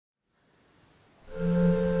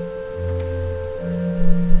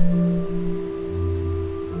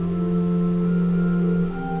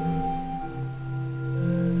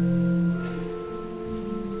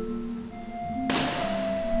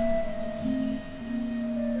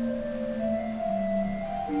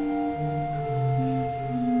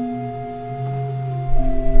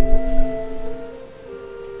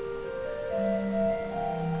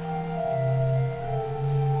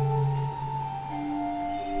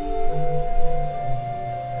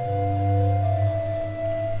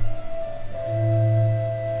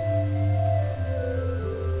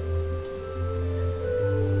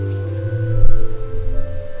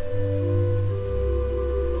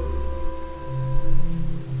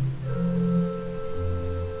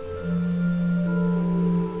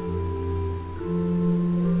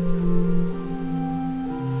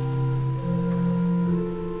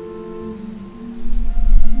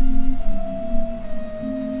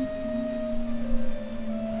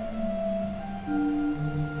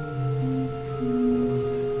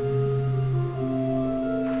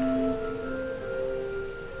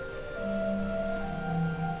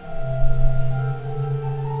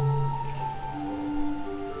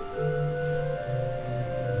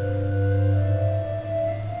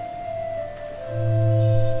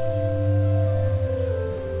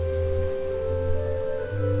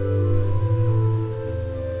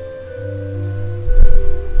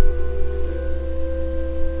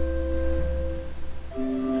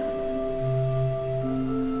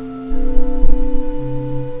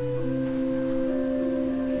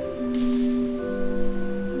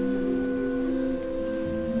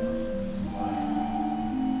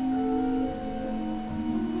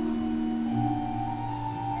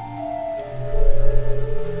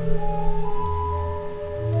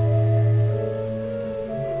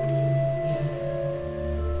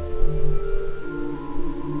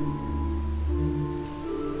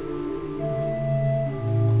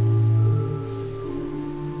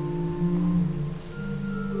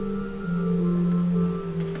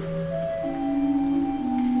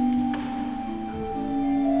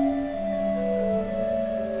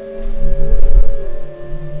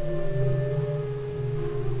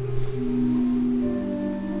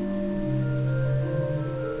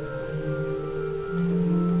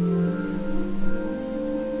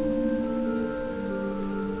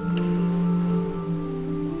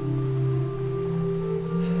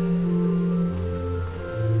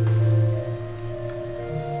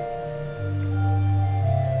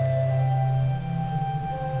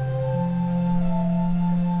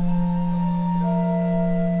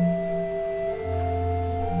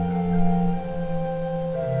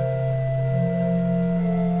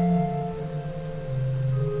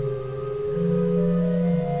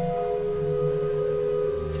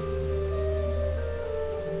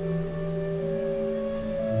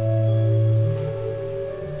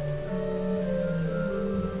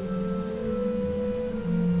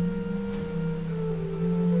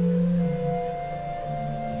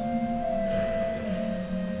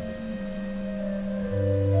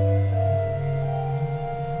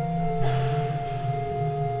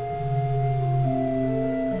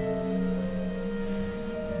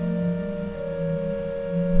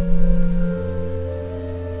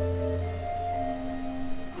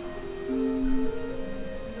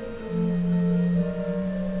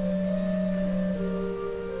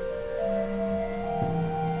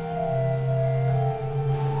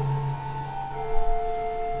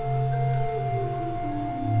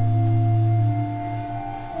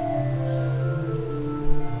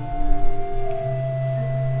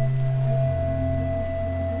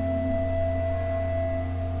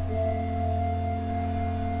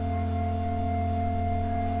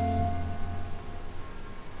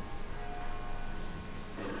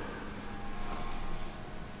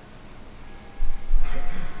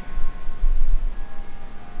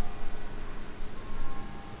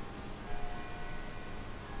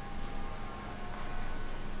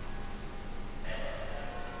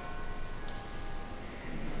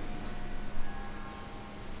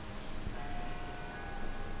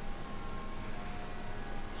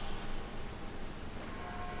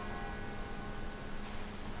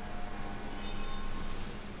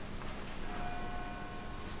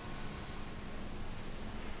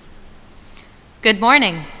Good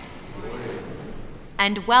morning,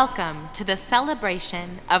 and welcome to the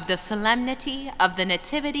celebration of the Solemnity of the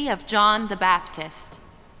Nativity of John the Baptist.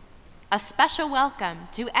 A special welcome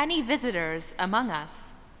to any visitors among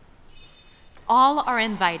us. All are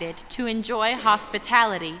invited to enjoy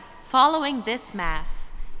hospitality following this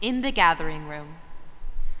Mass in the gathering room.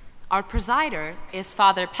 Our presider is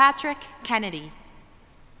Father Patrick Kennedy.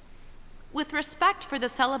 With respect for the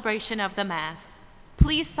celebration of the Mass,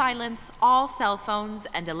 please silence all cell phones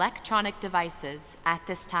and electronic devices at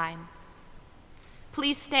this time.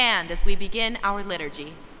 Please stand as we begin our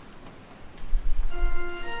liturgy.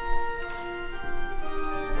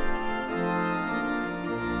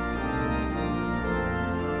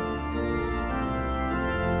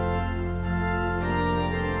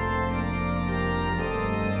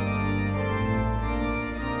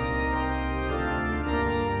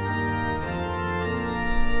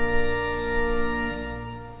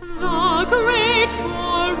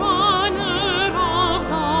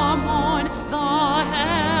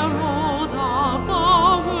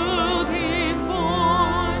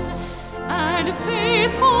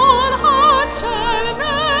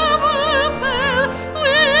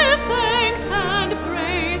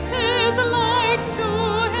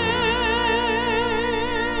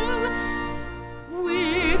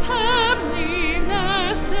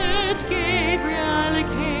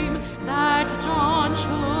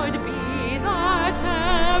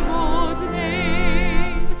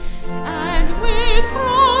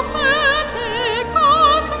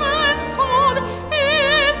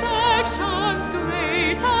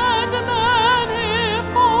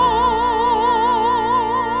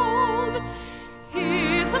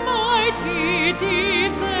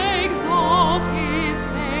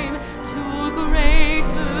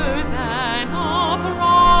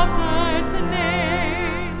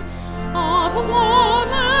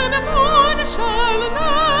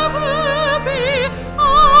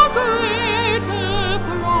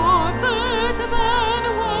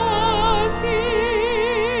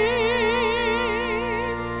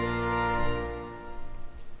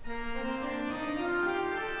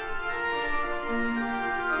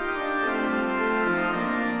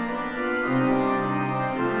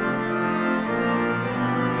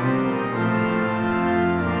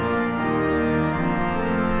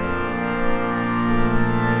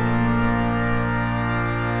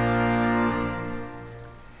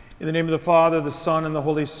 In the name of the Father, the Son, and the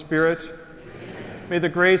Holy Spirit, amen. May the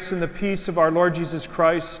grace and the peace of our Lord Jesus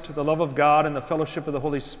Christ, the love of God, and the fellowship of the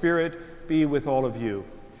Holy Spirit be with all of you.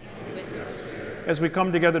 As we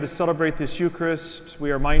come together to celebrate this Eucharist,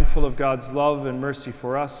 we are mindful of God's love and mercy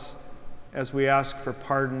for us as we ask for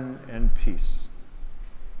pardon and peace.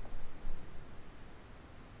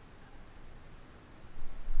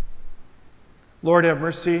 Lord, have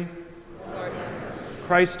mercy. Lord, have mercy.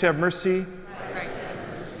 Christ, have mercy.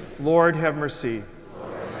 Lord, have mercy.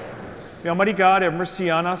 Lord, have mercy. May Almighty God have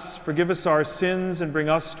mercy on us, forgive us our sins, and bring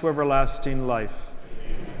us to everlasting life.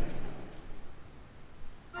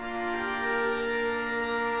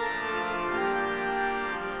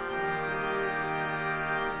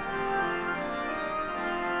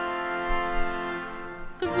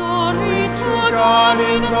 Glory to God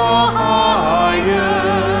in the highest,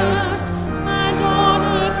 and on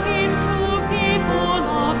earth peace to people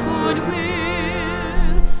of good will.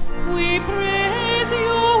 We praise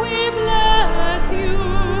you, we bless you,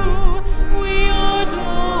 we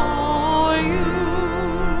adore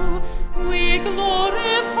you, we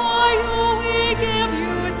glorify you, we give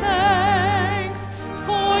you thanks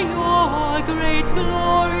for your great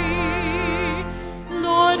glory.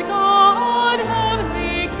 Lord God,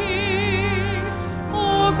 heavenly King,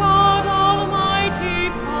 O God, Almighty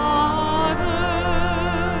Father,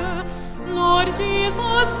 Lord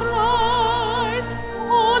Jesus Christ,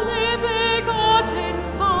 only begotten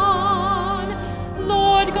Son,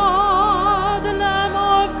 Lord God, Lamb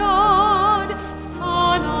of God,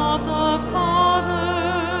 Son of the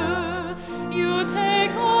Father, you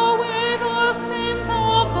take away the sins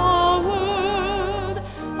of the world,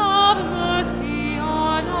 have mercy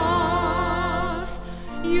on us.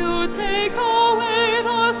 You take away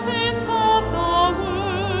the sins of the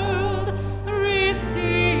world,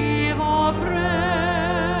 receive our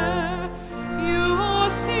prayer. You are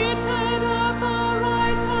seated at the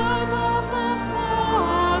right hand of the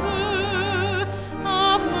Father,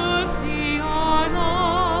 have mercy on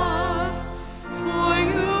us. For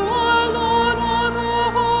you alone are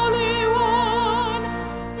the Holy One,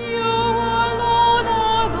 you alone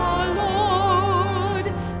are the Lord,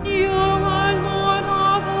 you alone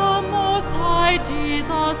are the Most High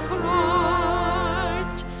Jesus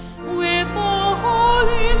Christ, with the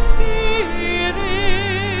Holy Spirit,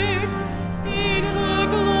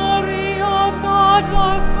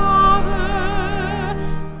 the Father.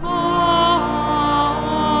 Amen.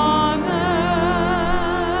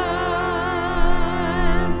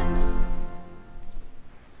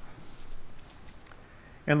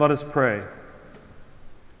 And let us pray.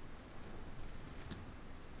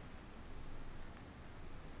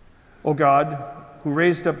 O God, who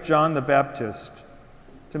raised up John the Baptist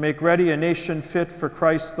to make ready a nation fit for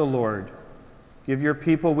Christ the Lord, give your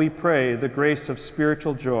people, we pray, the grace of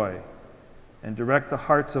spiritual joy, and direct the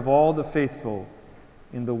hearts of all the faithful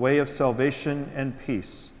in the way of salvation and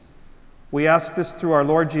peace. We ask this through our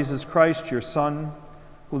Lord Jesus Christ, your Son,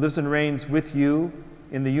 who lives and reigns with you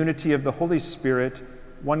in the unity of the Holy Spirit,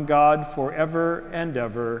 one God, forever and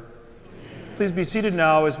ever. Amen. Please be seated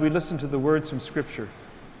now as we listen to the words from Scripture.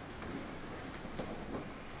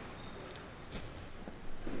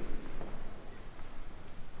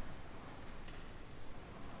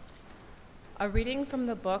 A reading from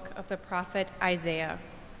the book of the prophet Isaiah.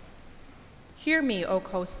 Hear me, O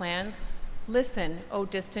coastlands. Listen, O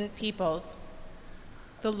distant peoples.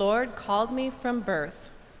 The Lord called me from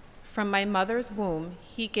birth. From my mother's womb,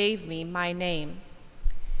 he gave me my name.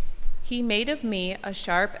 He made of me a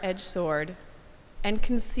sharp-edged sword and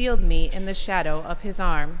concealed me in the shadow of his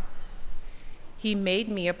arm. He made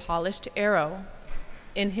me a polished arrow.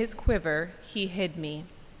 In his quiver, he hid me.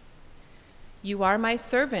 You are my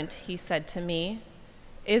servant, he said to me,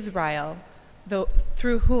 Israel,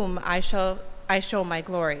 through whom I show my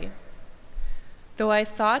glory. Though I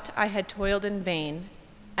thought I had toiled in vain,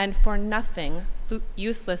 and for nothing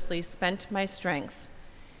uselessly spent my strength,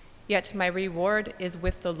 yet my reward is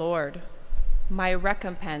with the Lord. My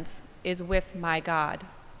recompense is with my God.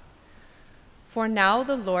 For now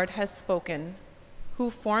the Lord has spoken,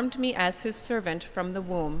 who formed me as his servant from the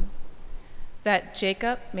womb, that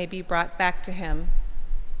Jacob may be brought back to him,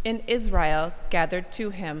 and Israel gathered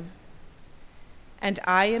to him. And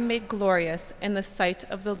I am made glorious in the sight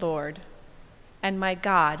of the Lord, and my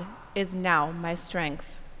God is now my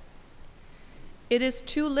strength. It is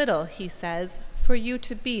too little, he says, for you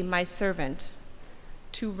to be my servant,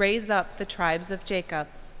 to raise up the tribes of Jacob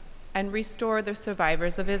and restore the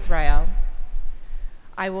survivors of Israel.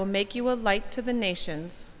 I will make you a light to the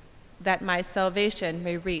nations, that my salvation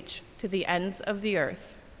may reach to the ends of the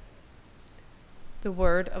earth. The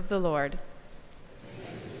word of the Lord.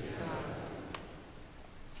 Thanks be to God.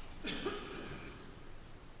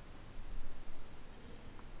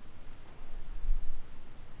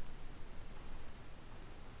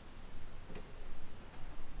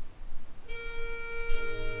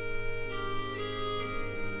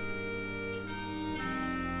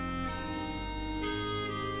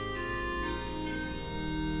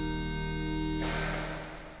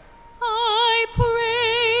 I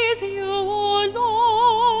praise you, O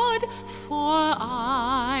Lord, for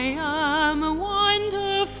I am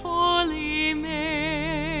wonderfully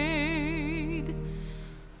made.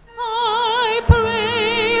 I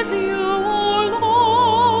praise you, O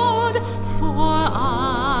Lord, for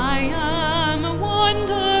I am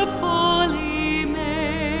wonderfully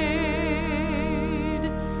made.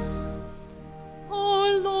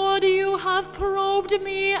 O Lord, you have probed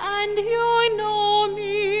me and you know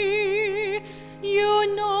me.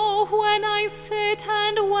 You know when I sit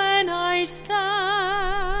and when I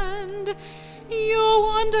stand. You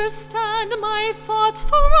understand my thoughts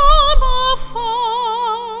from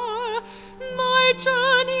afar. My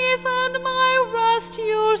journeys and my rest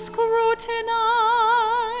you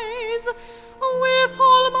scrutinize. With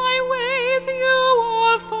all my ways you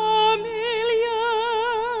are familiar.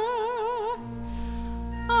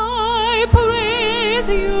 I praise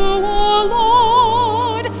you, O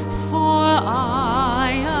Lord, for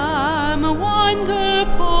I am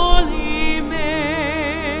wonderfully made.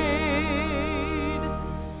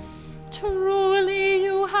 Truly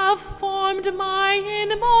you have formed my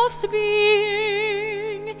inmost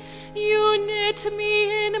being. You knit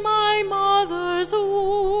me in my mother's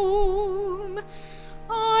womb.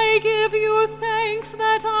 I give you thanks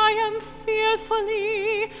that I am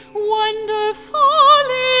fearfully,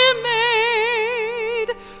 wonderfully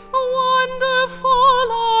made.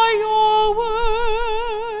 Wonderful are your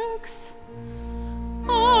works.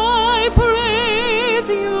 I praise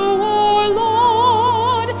you, O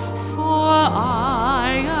Lord, for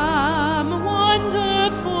I am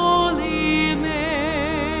wonderfully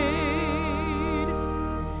made.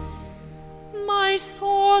 My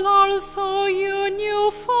soul also you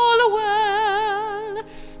knew full well,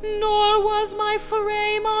 nor was my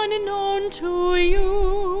frame unknown to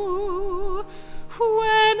you.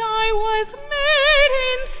 When I was made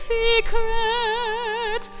in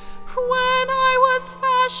secret, when I was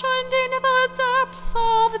fashioned in the depths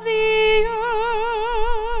of the earth,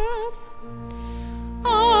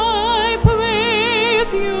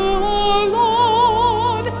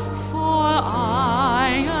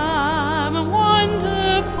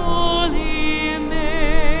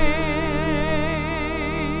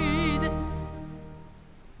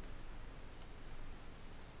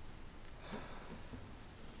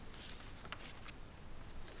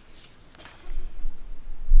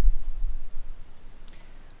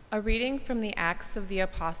 A reading from the Acts of the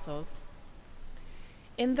Apostles.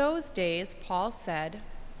 In those days, Paul said,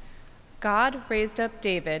 God raised up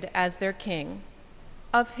David as their king.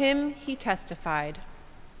 Of him he testified,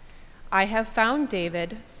 I have found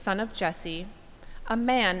David, son of Jesse, a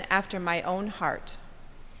man after my own heart.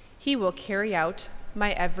 He will carry out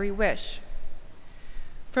my every wish.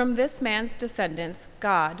 From this man's descendants,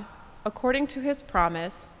 God, according to his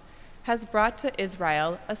promise, has brought to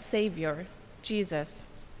Israel a Savior, Jesus.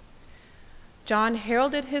 John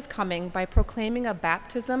heralded his coming by proclaiming a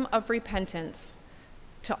baptism of repentance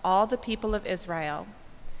to all the people of Israel.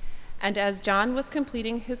 And as John was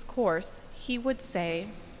completing his course, he would say,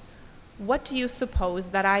 What do you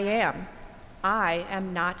suppose that I am? I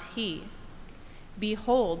am not he.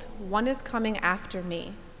 Behold, one is coming after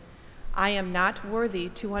me. I am not worthy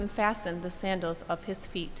to unfasten the sandals of his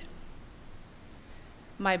feet.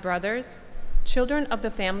 My brothers, children of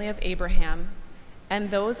the family of Abraham, and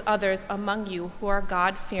those others among you who are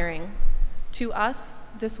God-fearing, to us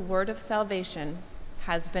this word of salvation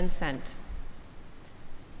has been sent.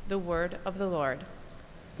 The word of the Lord.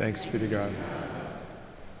 Thanks be to God.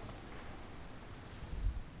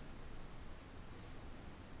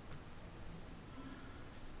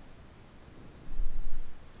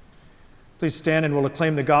 Please stand and we'll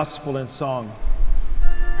acclaim the gospel in song.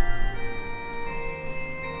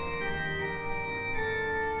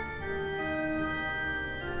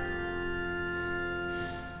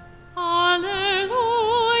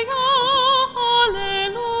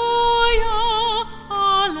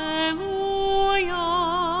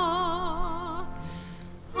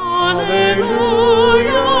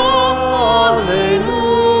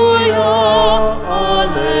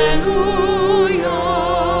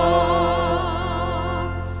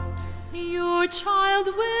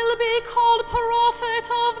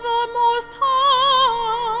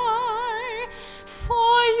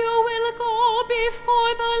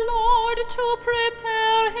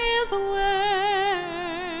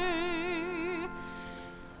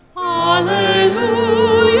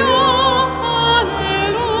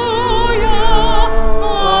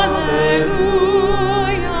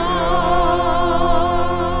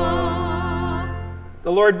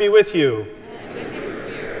 Be with you. And with your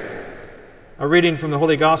spirit. A reading from the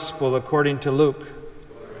Holy Gospel according to Luke.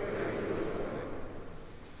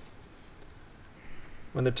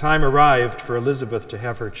 When the time arrived for Elizabeth to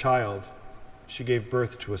have her child, she gave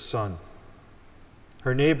birth to a son.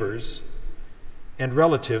 Her neighbors and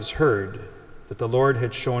relatives heard that the Lord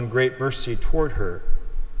had shown great mercy toward her,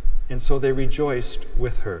 and so they rejoiced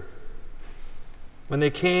with her. When they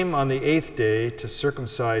came on the 8th day to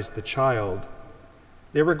circumcise the child,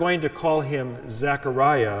 they were going to call him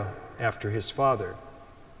Zechariah after his father.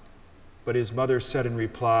 But his mother said in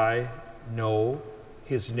reply, No,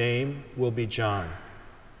 his name will be John.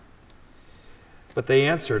 But they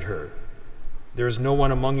answered her, There is no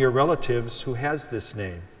one among your relatives who has this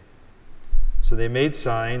name. So they made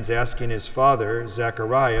signs asking his father,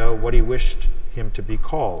 Zechariah, what he wished him to be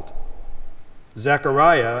called.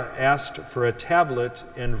 Zechariah asked for a tablet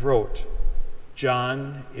and wrote,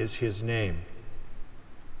 John is his name.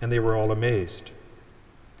 And they were all amazed.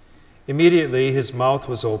 Immediately his mouth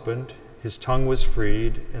was opened, his tongue was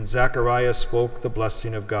freed, and Zechariah spoke the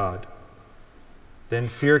blessing of God. Then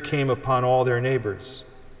fear came upon all their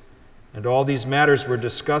neighbors, and all these matters were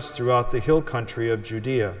discussed throughout the hill country of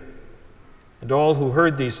Judea. And all who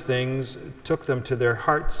heard these things took them to their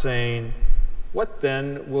hearts, saying, What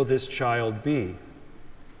then will this child be?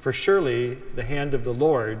 For surely the hand of the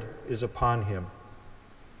Lord is upon him.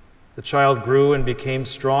 The child grew and became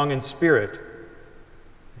strong in spirit,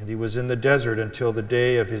 and he was in the desert until the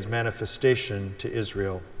day of his manifestation to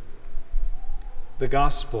Israel. The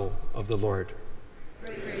Gospel of the Lord.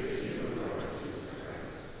 Praise to you, Lord Jesus Christ.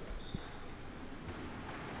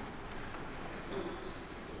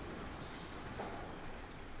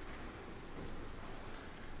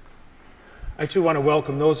 I too want to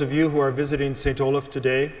welcome those of you who are visiting St. Olaf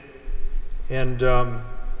today, and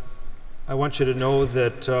I want you to know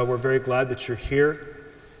that we're very glad that you're here.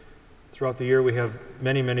 Throughout the year, we have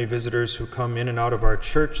many, many visitors who come in and out of our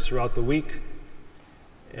church throughout the week.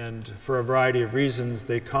 And for a variety of reasons,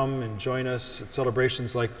 they come and join us at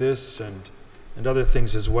celebrations like this and other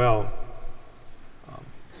things as well.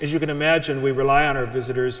 As you can imagine, we rely on our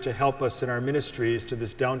visitors to help us in our ministries to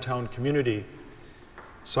this downtown community.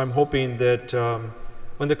 So I'm hoping that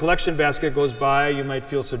when the collection basket goes by, you might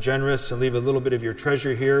feel so generous and leave a little bit of your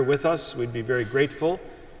treasure here with us. We'd be very grateful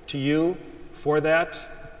to you for that,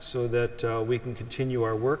 so that we can continue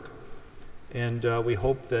our work. And we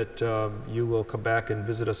hope that you will come back and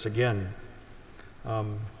visit us again.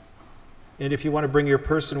 And if you want to bring your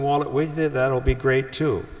purse and wallet with you, that'll be great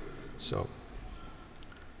too. So,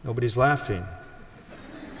 nobody's laughing.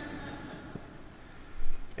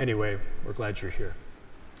 Anyway, we're glad you're here.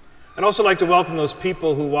 I'd also like to welcome those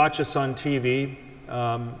people who watch us on TV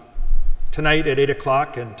tonight at 8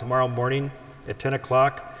 o'clock and tomorrow morning at 10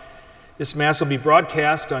 o'clock. This Mass will be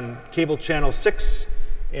broadcast on cable channel 6,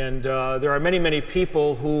 and there are many, many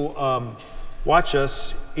people who watch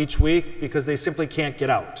us each week because they simply can't get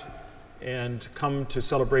out and come to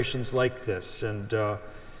celebrations like this. And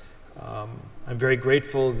I'm very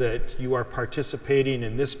grateful that you are participating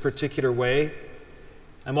in this particular way.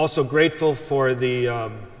 I'm also grateful for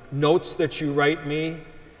the notes that you write me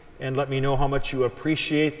and let me know how much you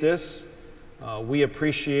appreciate this. We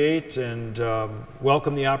appreciate and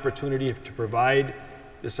welcome the opportunity to provide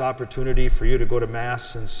this opportunity for you to go to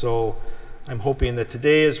Mass. And so I'm hoping that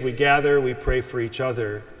today as we gather, we pray for each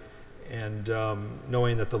other and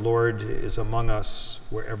knowing that the Lord is among us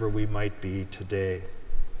wherever we might be today.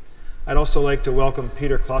 I'd also like to welcome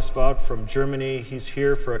Peter Klauswald from Germany. He's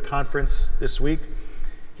here for a conference this week.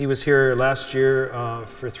 He was here last year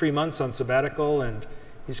for 3 months on sabbatical, and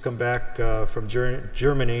he's come back from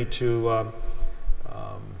Germany to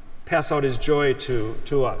pass out his joy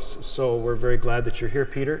to us. So we're very glad that you're here,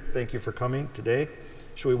 Peter. Thank you for coming today.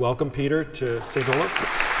 Should we welcome Peter to St.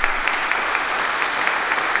 Olaf?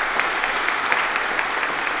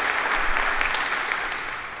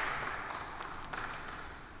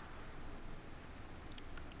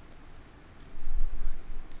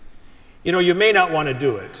 You know, you may not want to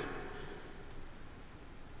do it.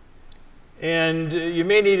 And you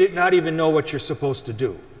may not even know what you're supposed to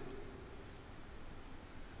do.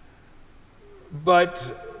 But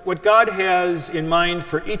what God has in mind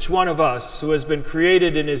for each one of us who has been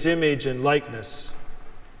created in His image and likeness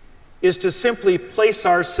is to simply place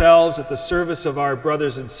ourselves at the service of our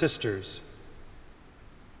brothers and sisters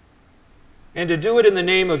and to do it in the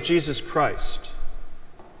name of Jesus Christ.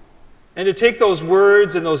 And to take those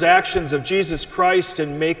words and those actions of Jesus Christ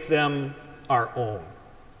and make them our own.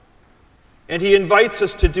 And He invites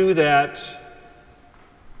us to do that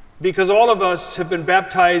because all of us have been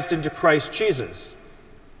baptized into Christ Jesus.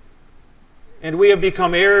 And we have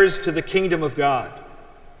become heirs to the kingdom of God.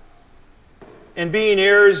 And being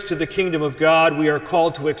heirs to the kingdom of God, we are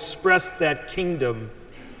called to express that kingdom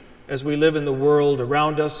as we live in the world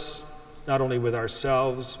around us, not only with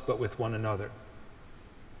ourselves, but with one another.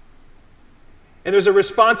 And there's a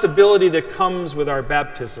responsibility that comes with our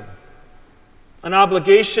baptism, an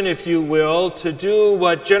obligation, if you will, to do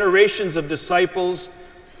what generations of disciples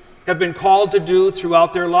have been called to do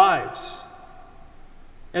throughout their lives.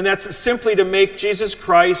 And that's simply to make Jesus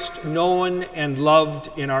Christ known and loved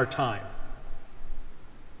in our time.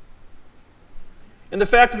 And the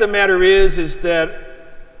fact of the matter is that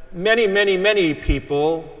many, many, many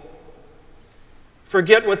people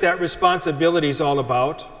forget what that responsibility is all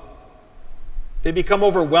about. They become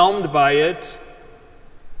overwhelmed by it.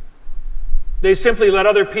 They simply let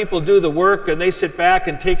other people do the work and they sit back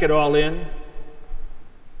and take it all in.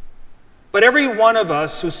 But every one of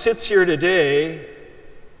us who sits here today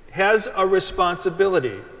has a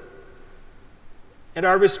responsibility. And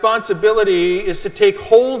our responsibility is to take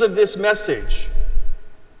hold of this message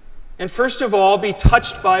and first of all be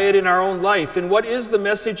touched by it in our own life. And what is the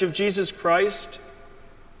message of Jesus Christ?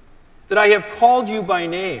 That I have called you by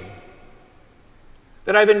name.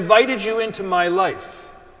 That I've invited you into my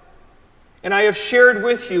life, and I have shared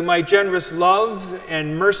with you my generous love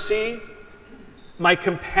and mercy, my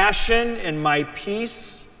compassion and my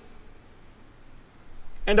peace,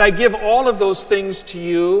 and I give all of those things to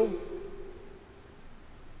you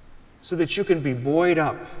so that you can be buoyed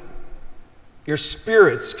up, your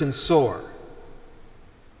spirits can soar,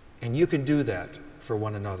 and you can do that for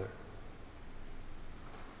one another.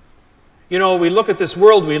 You know, we look at this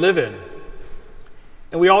world we live in,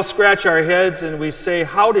 and we all scratch our heads and we say,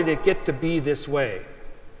 how did it get to be this way?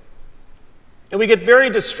 And we get very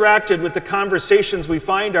distracted with the conversations we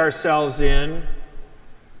find ourselves in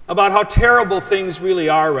about how terrible things really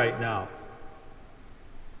are right now.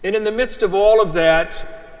 And in the midst of all of that,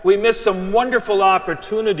 we miss some wonderful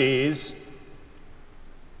opportunities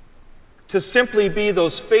to simply be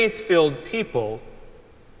those faith-filled people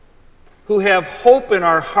who have hope in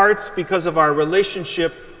our hearts because of our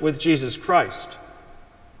relationship with Jesus Christ.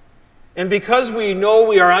 And because we know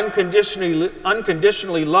we are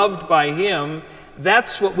unconditionally loved by Him,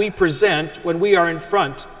 that's what we present when we are in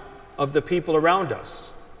front of the people around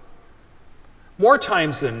us. More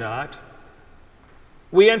times than not,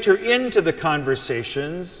 we enter into the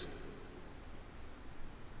conversations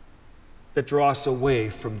that draw us away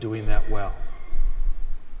from doing that well.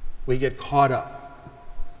 We get caught up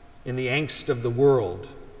in the angst of the world,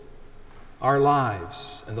 our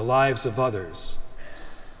lives and the lives of others.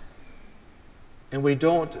 And we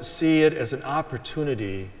don't see it as an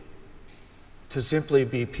opportunity to simply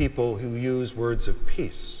be people who use words of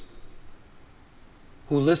peace,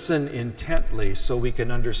 who listen intently so we can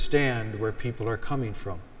understand where people are coming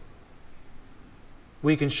from.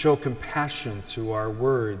 We can show compassion through our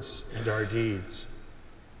words and our deeds.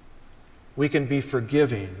 We can be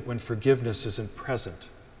forgiving when forgiveness isn't present.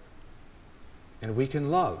 And we can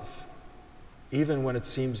love, even when it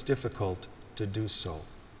seems difficult to do so.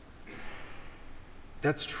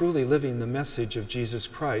 That's truly living the message of Jesus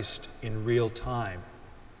Christ in real time.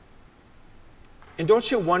 And don't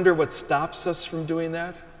you wonder what stops us from doing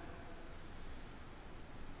that?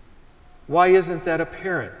 Why isn't that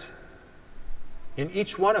apparent in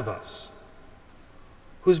each one of us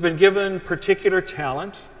who's been given particular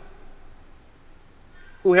talent,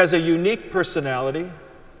 who has a unique personality,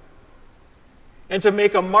 and to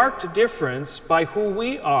make a marked difference by who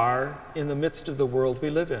we are in the midst of the world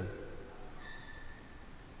we live in?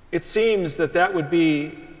 It seems that that would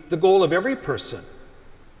be the goal of every person,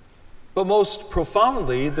 but most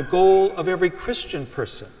profoundly, the goal of every Christian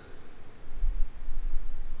person.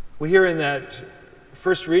 We hear in that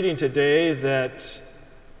first reading today that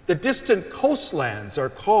the distant coastlands are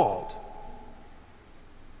called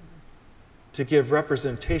to give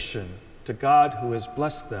representation to God who has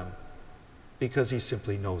blessed them because he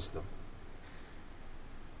simply knows them.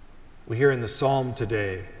 We hear in the psalm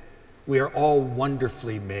today, we are all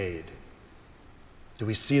wonderfully made. Do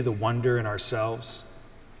we see the wonder in ourselves?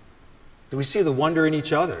 Do we see the wonder in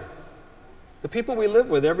each other? The people we live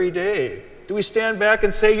with every day. Do we stand back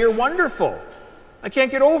and say, you're wonderful? I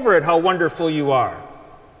can't get over it, how wonderful you are.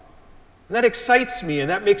 And that excites me, and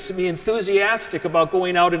that makes me enthusiastic about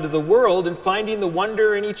going out into the world and finding the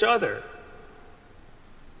wonder in each other.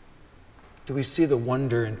 Do we see the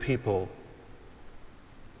wonder in people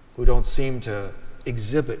who don't seem to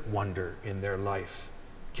exhibit wonder in their life?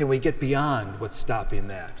 Can we get beyond what's stopping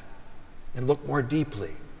that and look more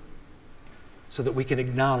deeply so that we can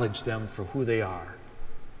acknowledge them for who they are,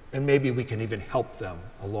 and maybe we can even help them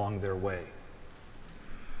along their way?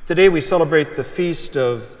 Today we celebrate the feast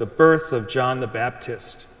of the birth of John the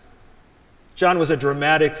Baptist. John was a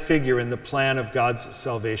dramatic figure in the plan of God's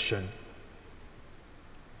salvation.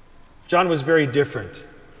 John was very different,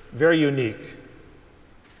 very unique.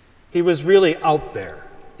 He was really out there,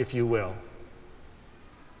 if you will.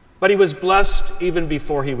 But he was blessed even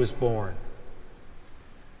before he was born.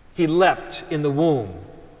 He leapt in the womb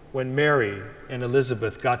when Mary and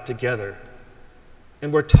Elizabeth got together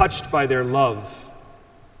and were touched by their love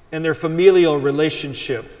and their familial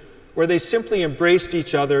relationship, where they simply embraced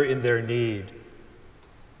each other in their need.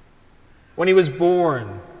 When he was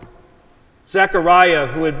born, Zechariah,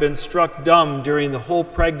 who had been struck dumb during the whole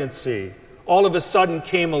pregnancy, all of a sudden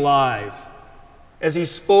came alive as he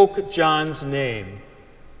spoke John's name.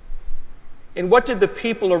 And what did the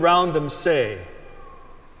people around them say?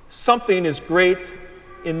 Something is great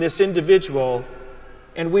in this individual,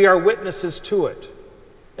 and we are witnesses to it.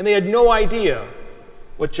 And they had no idea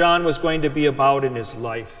what John was going to be about in his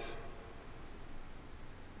life.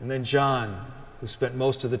 And then John, who spent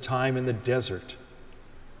most of the time in the desert,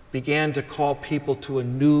 began to call people to a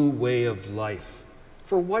new way of life.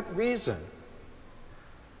 For what reason?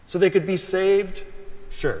 So they could be saved?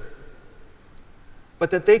 Sure.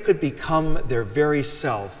 But that they could become their very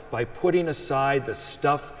self by putting aside the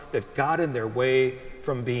stuff that got in their way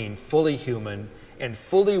from being fully human and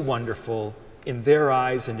fully wonderful in their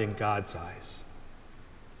eyes and in God's eyes.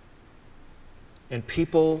 And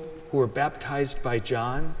people who were baptized by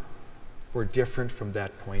John were different from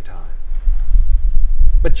that point on.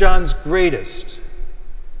 But John's greatest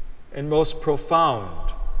and most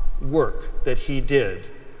profound work that he did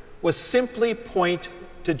was simply point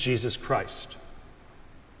to Jesus Christ.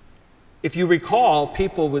 If you recall,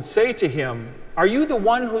 people would say to him, "Are you the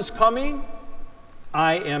one who's coming?"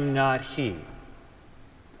 "I am not he.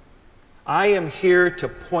 I am here to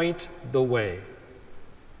point the way."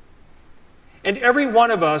 And every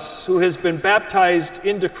one of us who has been baptized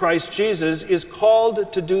into Christ Jesus is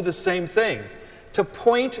called to do the same thing, to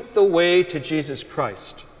point the way to Jesus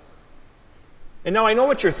Christ. And now I know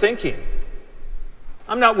what you're thinking.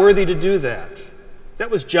 I'm not worthy to do that.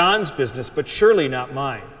 That was John's business, but surely not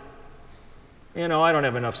mine. You know, I don't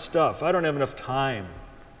have enough stuff. I don't have enough time.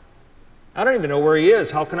 I don't even know where he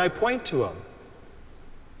is. How can I point to him?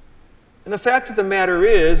 And the fact of the matter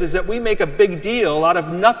is that we make a big deal out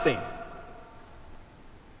of nothing.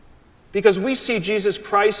 Because we see Jesus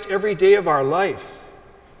Christ every day of our life.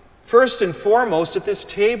 First and foremost at this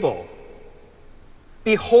table.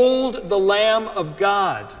 Behold the Lamb of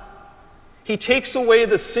God. He takes away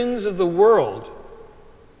the sins of the world.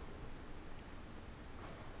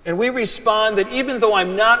 And we respond that even though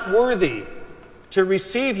I'm not worthy to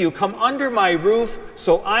receive you, come under my roof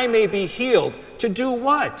so I may be healed. To do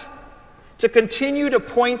what? To continue to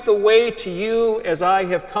point the way to you as I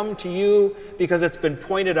have come to you, because it's been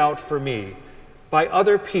pointed out for me by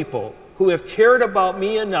other people who have cared about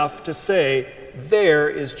me enough to say, there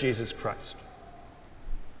is Jesus Christ.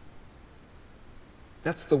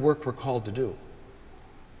 That's the work we're called to do.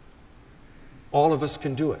 All of us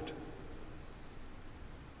can do it.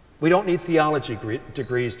 We don't need theology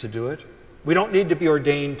degrees to do it. We don't need to be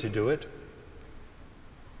ordained to do it.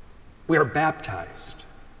 We are baptized.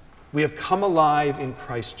 We have come alive in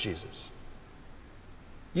Christ Jesus.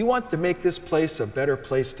 You want to make this place a better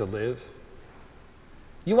place to live?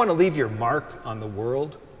 You want to leave your mark on the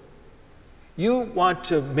world? You want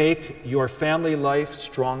to make your family life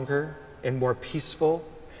stronger and more peaceful?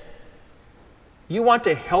 You want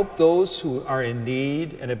to help those who are in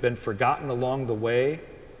need and have been forgotten along the way?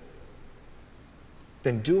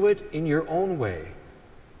 Then do it in your own way.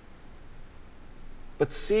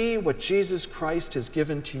 But see what Jesus Christ has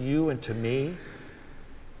given to you and to me,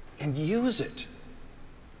 and use it.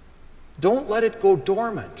 Don't let it go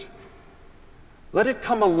dormant. Let it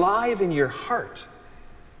come alive in your heart.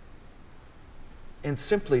 And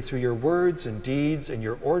simply through your words and deeds and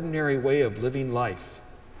your ordinary way of living life,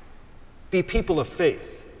 be people of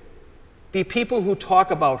faith. Be people who talk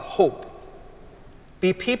about hope.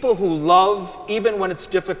 Be people who love even when it's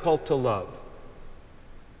difficult to love.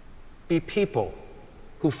 Be people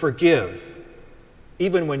who forgive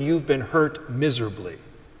even when you've been hurt miserably.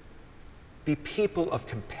 Be people of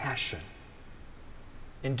compassion,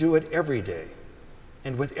 and do it every day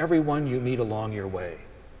and with everyone you meet along your way.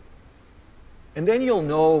 And then you'll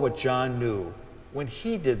know what John knew when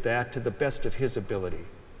he did that to the best of his ability,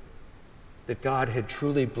 that God had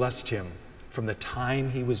truly blessed him from the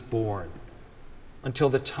time he was born until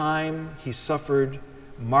the time he suffered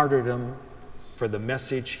martyrdom for the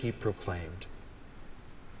message he proclaimed.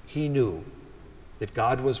 He knew that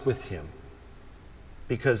God was with him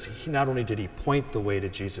because not only did he point the way to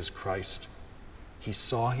Jesus Christ, he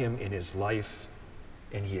saw him in his life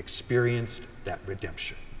and he experienced that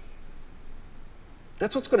redemption.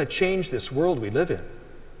 That's what's going to change this world we live in,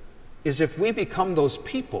 is if we become those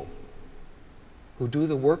people who do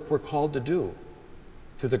the work we're called to do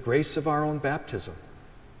through the grace of our own baptism.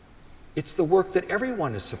 It's the work that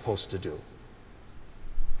everyone is supposed to do.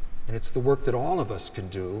 And it's the work that all of us can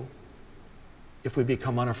do if we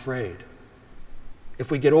become unafraid,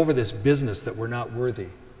 if we get over this business that we're not worthy,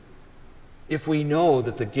 if we know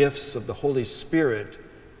that the gifts of the Holy Spirit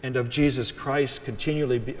and of Jesus Christ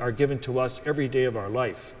continually are given to us every day of our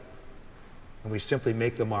life, and we simply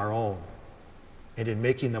make them our own. And in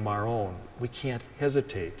making them our own, we can't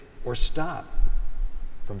hesitate or stop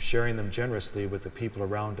from sharing them generously with the people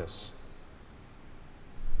around us.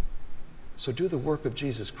 So do the work of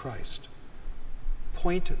Jesus Christ.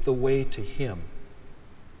 Point the way to him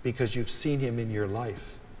because you've seen him in your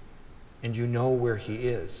life and you know where he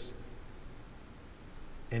is.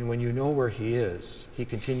 And when you know where he is, he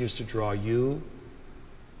continues to draw you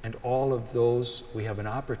and all of those we have an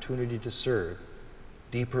opportunity to serve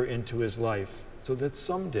deeper into his life, so that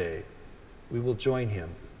someday we will join him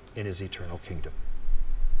in his eternal kingdom.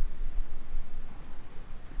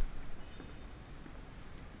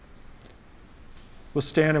 We'll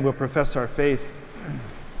stand and we'll profess our faith.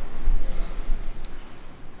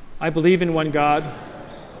 I believe in one God,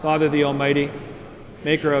 Father the Almighty,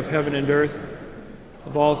 maker of heaven and earth,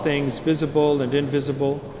 of all things visible and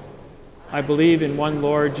invisible. I believe in one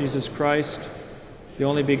Lord Jesus Christ, the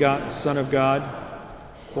only begotten Son of God,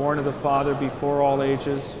 born of the Father before all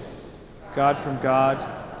ages, God from God,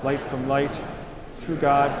 light from light, true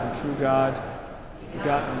God from true God,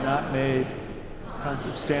 begotten, not made,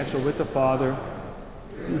 consubstantial with the Father.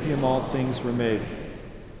 Through him all things were made.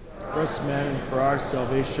 For us men and for our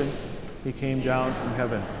salvation, he came down from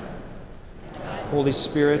heaven. Holy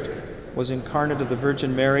Spirit was incarnate of the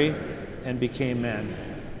Virgin Mary and became man.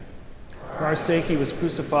 For our sake he was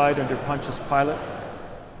crucified under Pontius Pilate.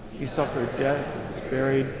 He suffered death, was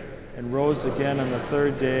buried, and rose again on the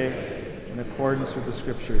third day in accordance with the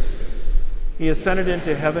Scriptures. He ascended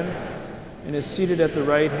into heaven and is seated at the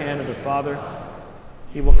right hand of the Father.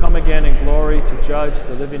 He will come again in glory to judge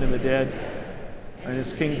the living and the dead, and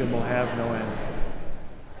his kingdom will have no end.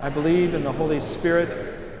 I believe in the Holy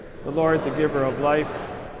Spirit, the Lord, the giver of life,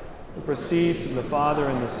 who proceeds from the Father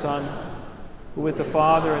and the Son, who with the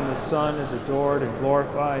Father and the Son is adored and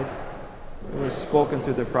glorified, who has spoken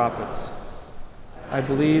through the prophets. I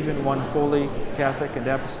believe in one holy, Catholic, and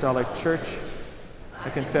Apostolic Church. I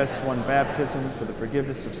confess one baptism for the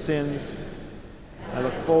forgiveness of sins. I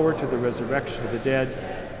look forward to the resurrection of the dead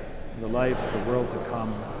and the life of the world to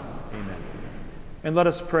come. Amen. And let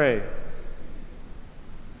us pray.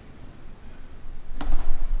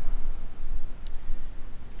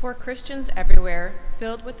 For Christians everywhere,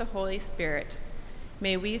 filled with the Holy Spirit,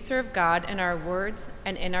 may we serve God in our words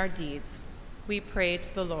and in our deeds. We pray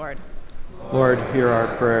to the Lord. Lord, hear our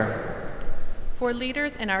prayer. For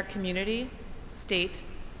leaders in our community, state,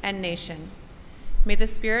 and nation, may the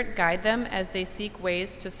Spirit guide them as they seek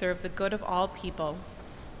ways to serve the good of all people.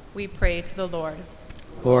 We pray to the Lord.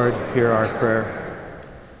 Lord, hear our prayer.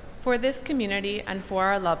 For this community and for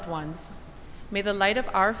our loved ones, may the light of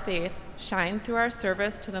our faith shine through our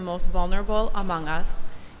service to the most vulnerable among us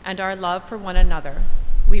and our love for one another.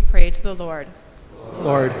 We pray to the Lord.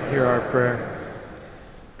 Lord, hear our prayer.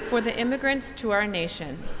 For the immigrants to our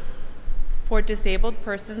nation, for disabled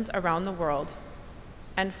persons around the world,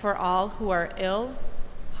 and for all who are ill,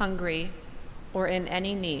 hungry, or in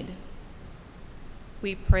any need,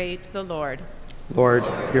 we pray to the Lord. Lord,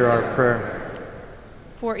 hear our prayer.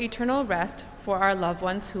 For eternal rest for our loved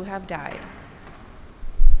ones who have died,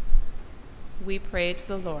 we pray to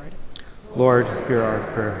the Lord. Lord, hear our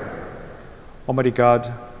prayer. Almighty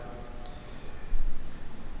God,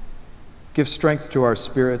 give strength to our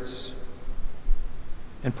spirits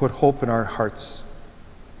and put hope in our hearts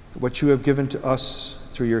that what you have given to us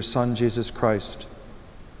through your Son, Jesus Christ,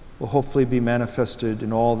 will hopefully be manifested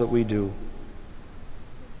in all that we do,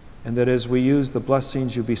 and that as we use the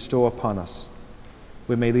blessings you bestow upon us,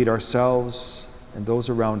 we may lead ourselves and those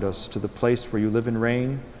around us to the place where you live and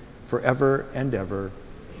reign forever and ever.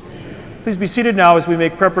 Amen. Please be seated now as we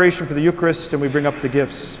make preparation for the Eucharist and we bring up the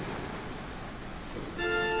gifts.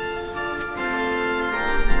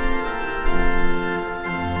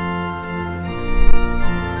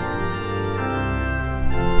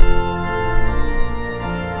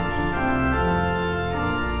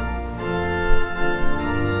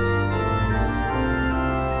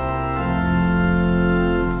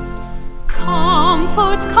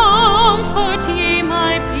 Comfort, comfort ye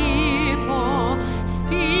my people,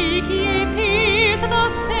 speak ye peace,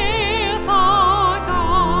 thus saith our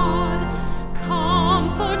God.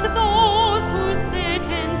 Comfort those who sit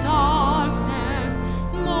in darkness,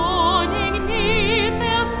 mourning 'neath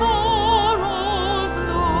their sorrow's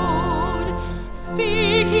load.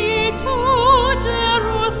 Speak ye to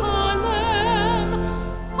Jerusalem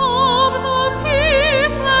of the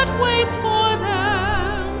peace that waits for them.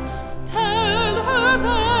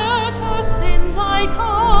 That her sins I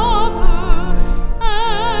cover,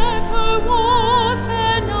 and her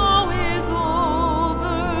warfare now is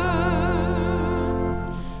over.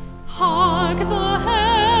 Hark the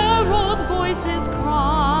herald's voices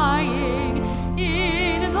crying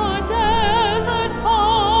in the desert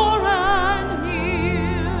far and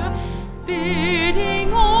near,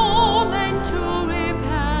 bidding all men to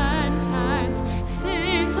repentance,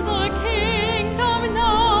 since the kingdom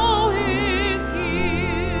now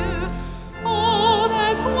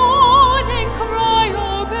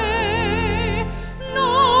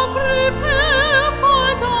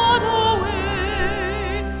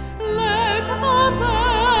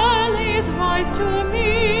to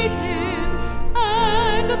meet him,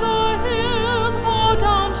 and the hills bow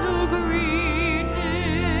down to greet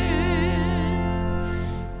him.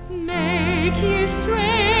 Make ye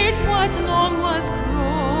straight what long was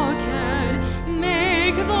crooked,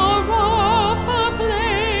 make the rougher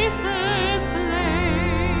places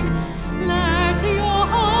plain. Let your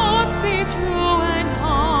hearts be true and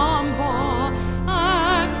humble,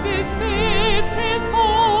 as befits his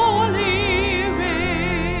holy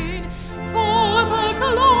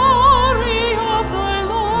glory of the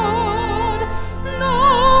Lord. No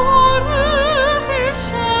on earth is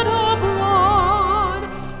shed abroad,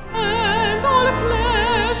 and all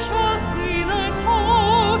flesh shall see the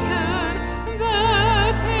token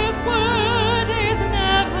that his word is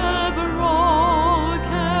never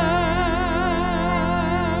broken.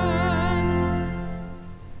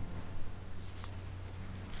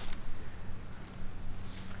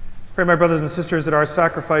 Pray, my brothers and sisters, that our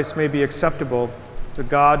sacrifice may be acceptable to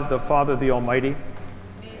God, the Father, the Almighty.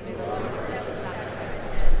 May the Lord accept the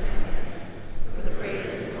sacrifice for the praise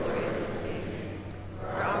and glory of his name, for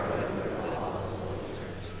our good and for the good of all his holy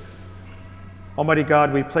church. Almighty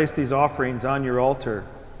God, we place these offerings on your altar,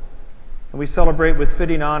 and we celebrate with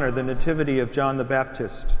fitting honor the nativity of John the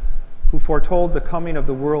Baptist, who foretold the coming of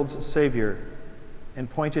the world's Savior. and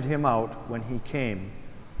pointed him out when he came,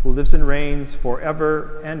 who lives and reigns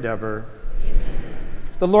forever and ever. Amen.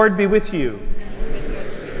 The Lord be with you. And with your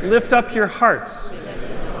spirit. Lift up your hearts.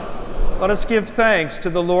 Let us give thanks to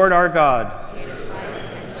the Lord our God. It is right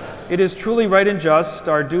and just. It is truly right and just,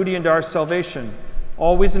 our duty and our salvation,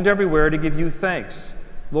 always and everywhere to give you thanks,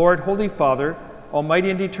 Lord, Holy Father, Almighty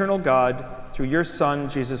and eternal God, through your Son,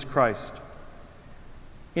 Jesus Christ.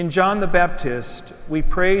 In John the Baptist, we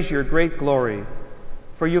praise your great glory,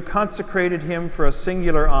 for you consecrated him for a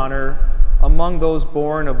singular honor among those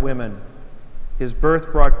born of women. His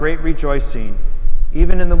birth brought great rejoicing.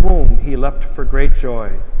 Even in the womb he leapt for great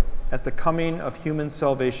joy at the coming of human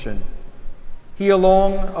salvation. He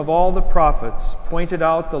alone of all the prophets pointed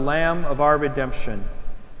out the Lamb of our redemption.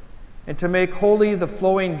 And to make holy the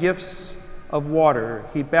flowing gifts of water,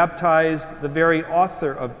 he baptized the very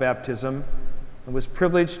author of baptism and was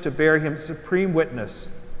privileged to bear him supreme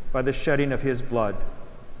witness by the shedding of his blood.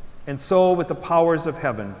 And so, with the powers of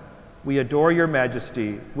heaven, we adore your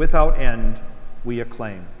majesty. Without end, we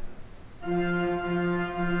acclaim.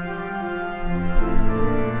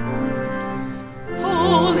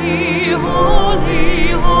 Holy, holy,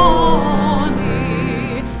 holy,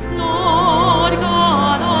 Lord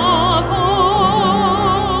God of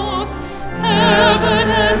hosts, heaven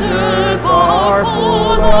and earth are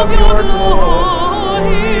full of your glory.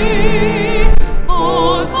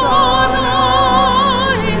 Hosanna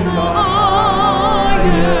in the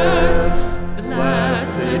highest.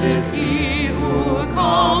 Blessed is he who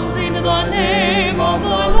comes in the name of the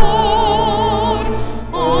Lord.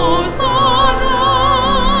 Hosanna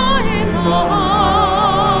in the highest.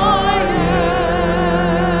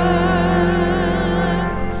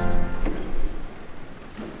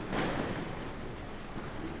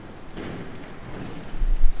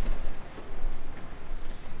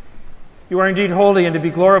 You are indeed holy and to be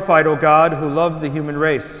glorified, O God, who love the human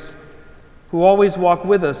race, who always walk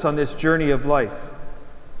with us on this journey of life.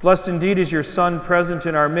 Blessed indeed is your Son present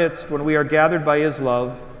in our midst when we are gathered by his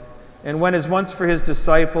love, and when, as once for his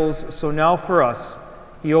disciples, so now for us,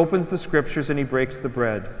 he opens the Scriptures and he breaks the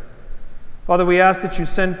bread. Father, we ask that you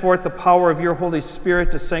send forth the power of your Holy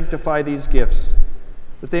Spirit to sanctify these gifts,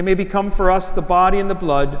 that they may become for us the body and the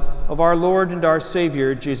blood of our Lord and our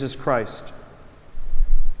Savior, Jesus Christ.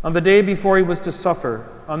 On the day before he was to suffer,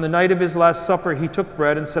 on the night of his last supper, he took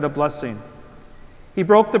bread and said a blessing. He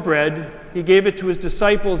broke the bread, he gave it to his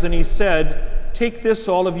disciples, and he said, "Take this,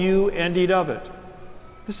 all of you, and eat of it.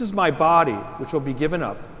 This is my body, which will be given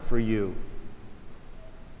up for you."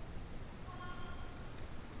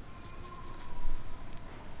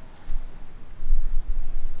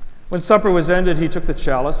 When supper was ended, he took the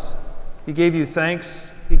chalice. He gave you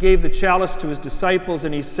thanks. He gave the chalice to his disciples,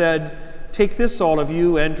 and he said, "Take this, all of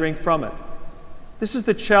you, and drink from it. This is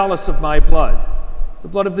the chalice of my blood, the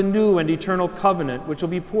blood of the new and eternal covenant, which will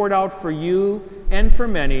be poured out for you and for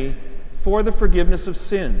many for the forgiveness of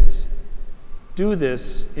sins. Do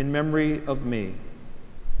this in memory of me."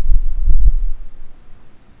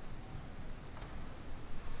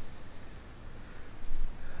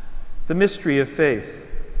 The mystery of faith.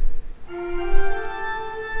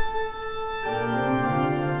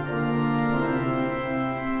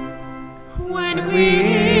 When we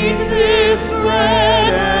eat this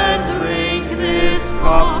bread and drink this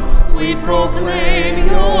cup, we proclaim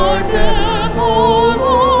your death, O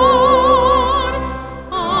Lord,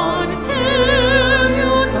 until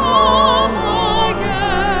you come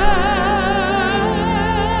again.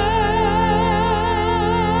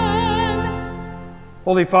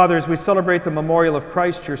 Holy Father, as we celebrate the memorial of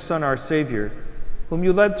Christ, your Son, our Savior, whom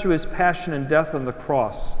you led through his passion and death on the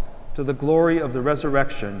cross to the glory of the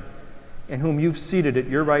resurrection, and whom you've seated at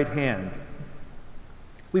your right hand,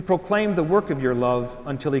 we proclaim the work of your love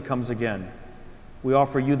until he comes again. We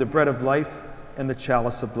offer you the bread of life and the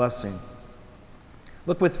chalice of blessing.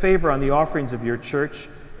 Look with favor on the offerings of your church,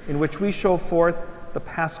 in which we show forth the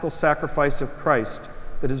paschal sacrifice of Christ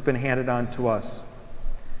that has been handed on to us.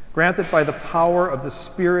 Grant that by the power of the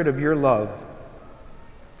Spirit of your love,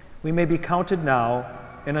 we may be counted now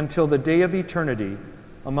and until the day of eternity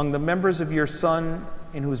among the members of your Son,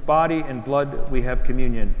 in whose body and blood we have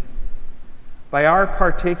communion. By our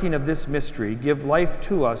partaking of this mystery, give life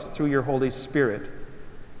to us through your Holy Spirit.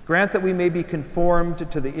 Grant that we may be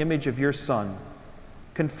conformed to the image of your Son.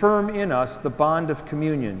 Confirm in us the bond of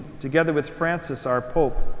communion, together with Francis, our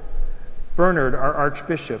Pope, Bernard, our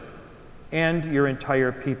Archbishop, and your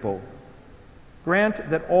entire people. Grant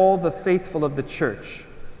that all the faithful of the Church,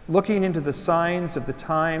 looking into the signs of the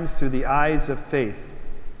times through the eyes of faith,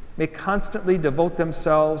 may constantly devote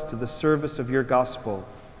themselves to the service of your gospel.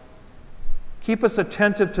 Keep us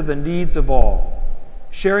attentive to the needs of all,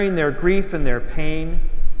 sharing their grief and their pain,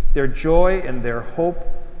 their joy and their hope,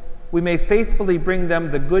 we may faithfully bring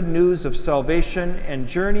them the good news of salvation and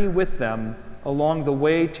journey with them along the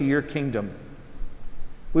way to your kingdom.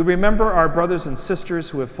 We remember our brothers and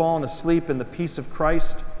sisters who have fallen asleep in the peace of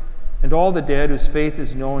Christ and all the dead whose faith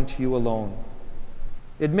is known to you alone.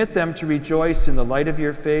 Admit them to rejoice in the light of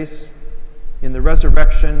your face. In the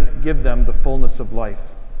resurrection, give them the fullness of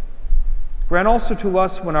life. Grant also to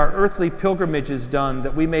us, when our earthly pilgrimage is done,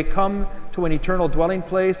 that we may come to an eternal dwelling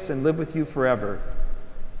place and live with you forever,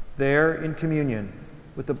 there in communion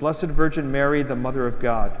with the Blessed Virgin Mary, the Mother of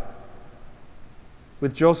God,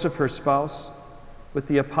 with Joseph, her spouse, with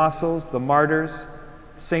the apostles, the martyrs,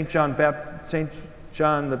 Saint John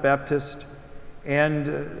the Baptist,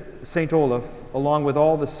 and Saint Olaf, along with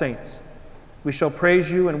all the saints. We shall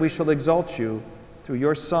praise you and we shall exalt you through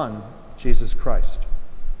your Son, Jesus Christ.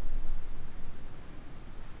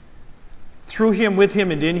 Through him, with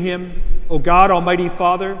him, and in him, O God, Almighty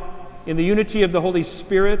Father, in the unity of the Holy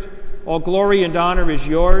Spirit, all glory and honor is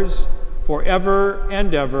yours forever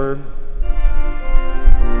and ever.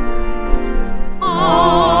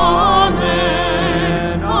 Amen.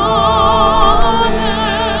 Amen. Amen.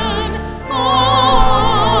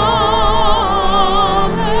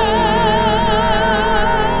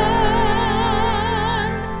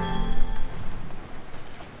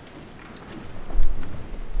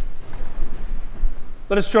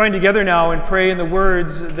 Let us join together now and pray in the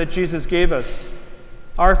words that Jesus gave us.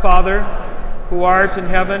 Our Father, who art in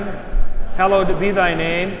heaven, hallowed be thy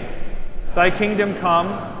name. Thy kingdom come,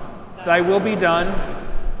 thy will be done,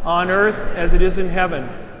 on earth as it is in heaven.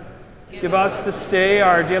 Give us this day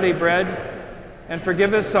our daily bread, and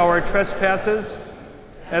forgive us our trespasses,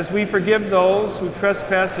 as we forgive those who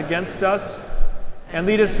trespass against us. And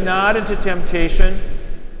lead us not into temptation,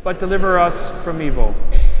 but deliver us from evil.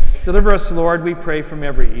 Deliver us, Lord, we pray, from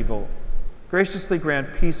every evil. Graciously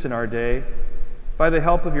grant peace in our day. By the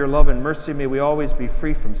help of your love and mercy, may we always be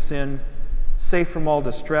free from sin, safe from all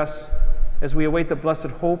distress, as we await the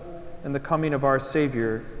blessed hope and the coming of our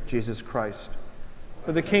Savior, Jesus Christ.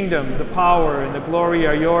 For the kingdom, the power, and the glory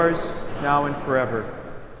are yours, now and forever.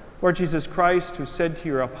 Lord Jesus Christ, who said to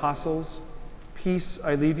your apostles, "Peace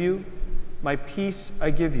I leave you, my peace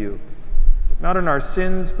I give you," not on our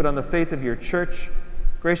sins, but on the faith of your church,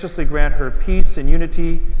 graciously grant her peace and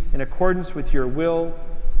unity in accordance with your will,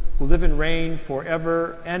 who live and reign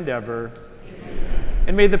forever and ever. Amen.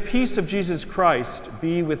 And may the peace of Jesus Christ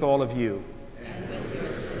be with all of you. And with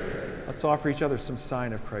your spirit. Let's offer each other some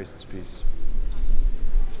sign of Christ's peace.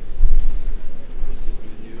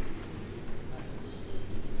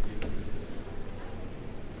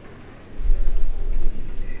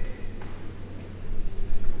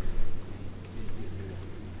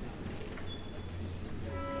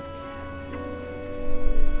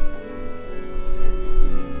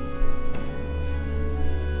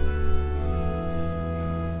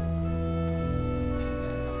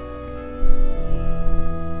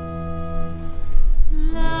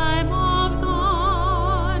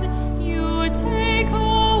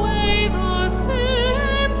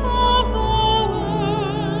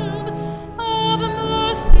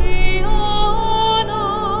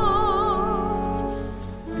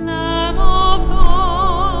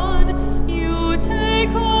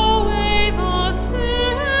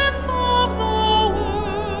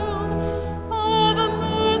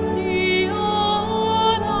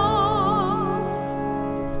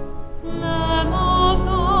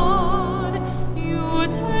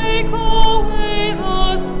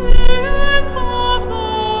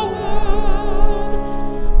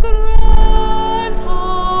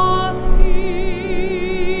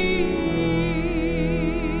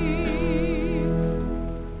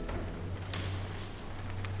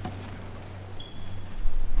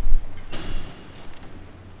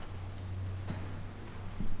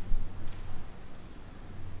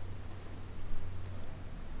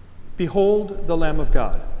 Behold the Lamb of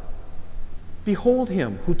God. Behold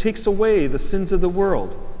him who takes away the sins of the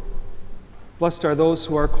world. Blessed are those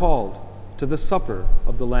who are called to the supper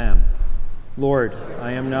of the Lamb. Lord,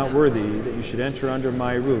 I am not worthy that you should enter under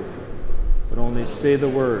my roof, but only say the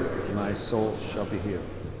word, and my soul shall be healed.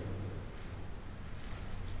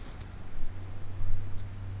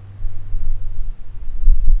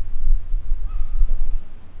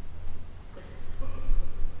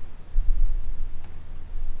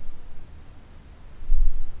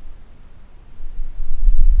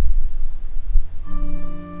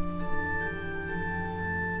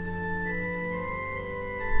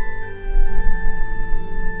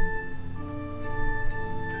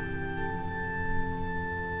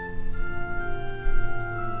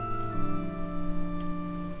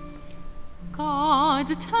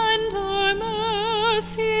 tender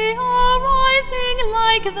mercy, arising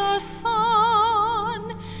like the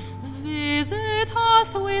sun, visit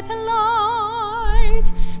us with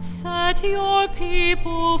light, set your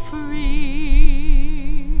people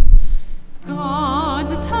free.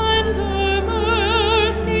 God's tender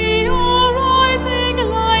mercy, arising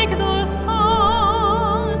like the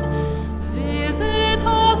sun, visit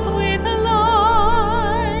us with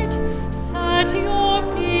light, set your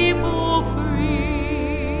people free.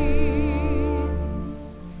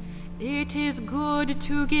 It is good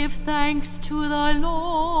to give thanks to the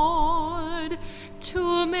Lord,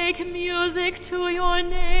 to make music to your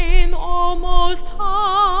name, O Most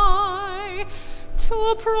High,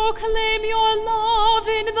 to proclaim your love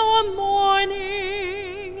in the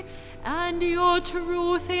morning, and your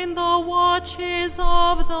truth in the watches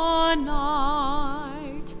of the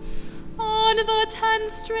night. On the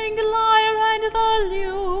 10-stringed lyre and the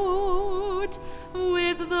lute,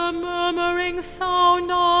 with the murmuring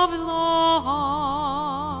sound of the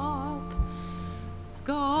harp.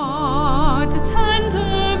 God's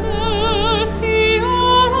tender mercy,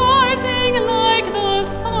 arising like the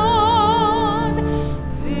sun,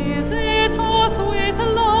 visit us with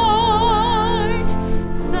light,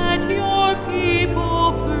 set your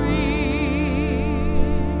people free.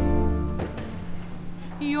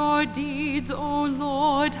 Your deeds, O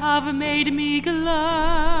Lord, have made me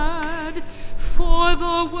glad. For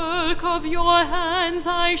the work of your hands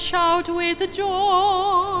I shout with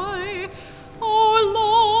joy. O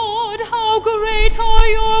Lord, how great are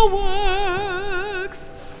your works!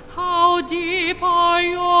 How deep are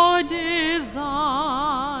your designs!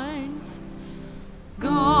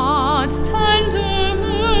 God's tender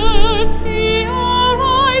mercy,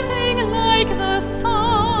 arising like the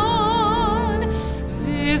sun,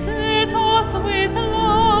 visit us with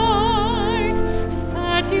light,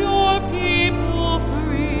 set your people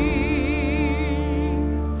free.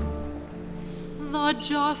 The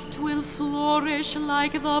just will flourish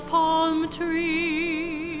like the palm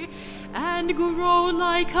tree, and grow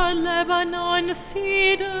like a Lebanon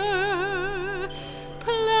cedar,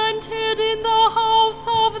 planted in the house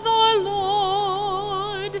of the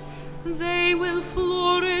Lord. They will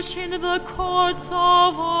flourish in the courts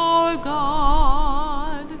of our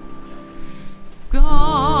God.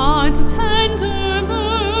 God's tender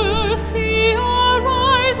mercy,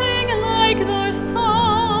 arising like the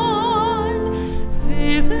sun,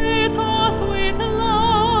 visit us with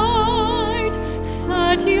light,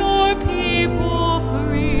 set your people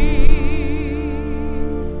free.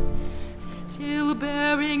 Still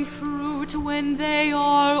bearing fruit when they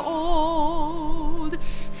are old,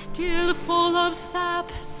 still full of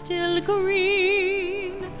sap, still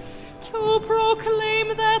green, to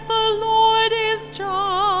proclaim that the Lord is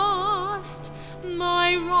just,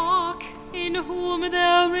 my rock, in whom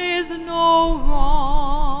there is no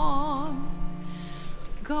wrong.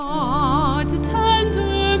 God's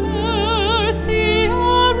tender mercy,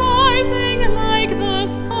 arising like the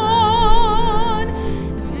sun,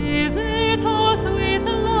 visit us with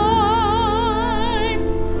light,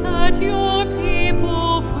 set your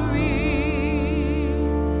people free.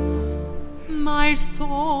 My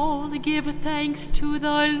soul, give thanks to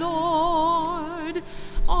the Lord.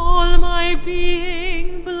 All my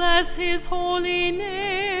being, bless his holy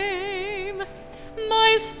name.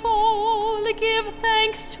 My soul, give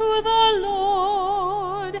thanks to the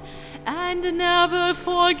Lord, and never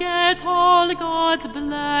forget all God's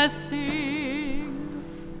blessings.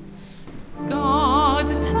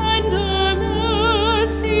 God's tender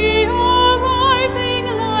mercy, arising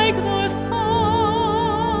like the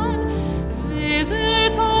sun,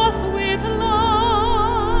 visit us with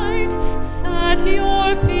light, set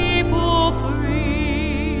your people free.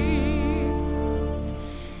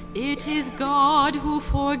 It is God who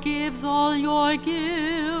forgives all your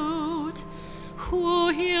guilt, who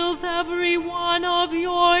heals every one of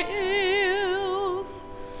your ills,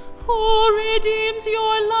 who redeems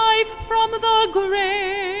your life from the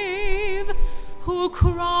grave, who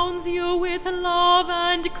crowns you with love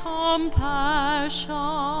and compassion.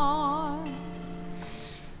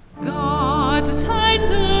 God's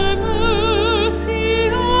tender mercy,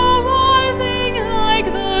 arising like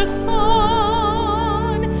the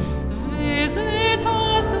sun, visit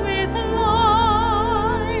us with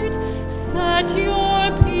light, set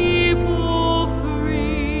your people free.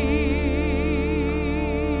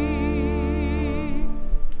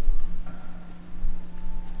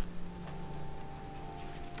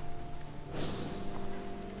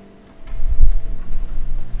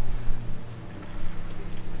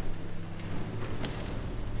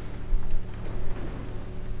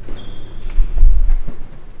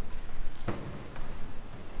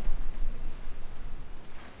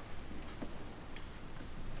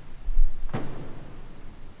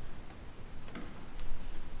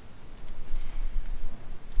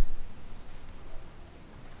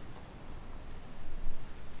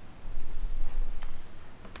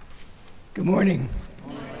 Good morning.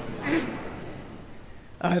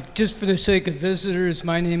 Just for the sake of visitors,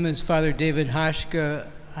 my name is Father David Hashka.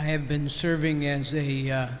 I have been serving as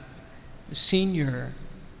a senior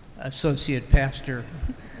associate pastor.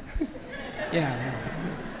 Yeah,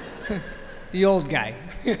 the old guy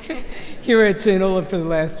here at St. Olaf for the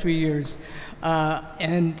last 3 years.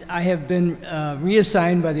 And I have been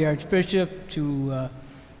reassigned by the Archbishop to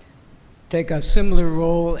take a similar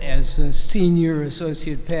role as a senior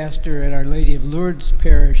associate pastor at Our Lady of Lourdes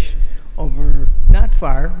Parish over not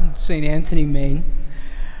far, St. Anthony, Maine.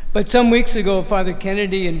 But some weeks ago, Father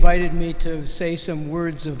Kennedy invited me to say some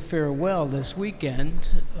words of farewell this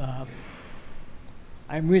weekend.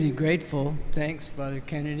 I'm really grateful. Thanks, Father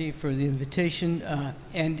Kennedy, for the invitation.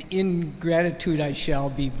 And in gratitude, I shall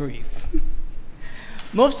be brief.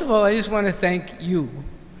 Most of all, I just want to thank you.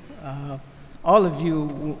 All of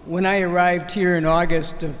you. When I arrived here in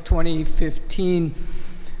August of 2015,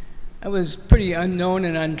 I was pretty unknown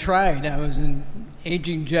and untried. I was an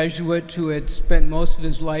aging Jesuit who had spent most of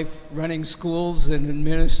his life running schools and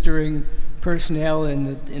administering personnel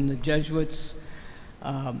in the Jesuits.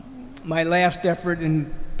 My last effort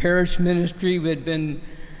in parish ministry had been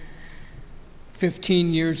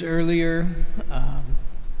 15 years earlier.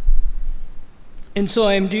 And so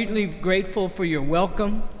I am deeply grateful for your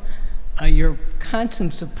welcome, your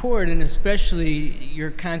constant support, and especially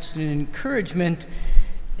your constant encouragement,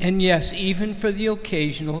 and yes, even for the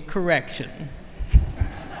occasional correction.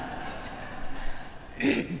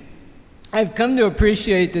 I've come to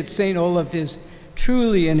appreciate that St. Olaf is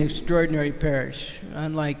truly an extraordinary parish,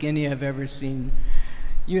 unlike any I've ever seen.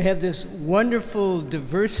 You have this wonderful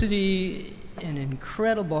diversity and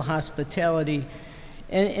incredible hospitality,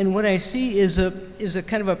 and what I see is a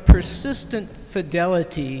kind of a persistent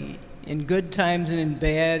fidelity in good times and in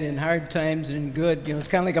bad, in hard times and in good. You know, it's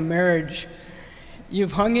kind of like a marriage.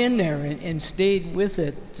 You've hung in there and stayed with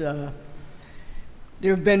it. There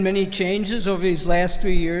have been many changes over these last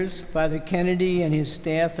 3 years. Father Kennedy and his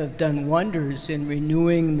staff have done wonders in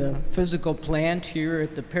renewing the physical plant here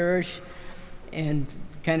at the parish and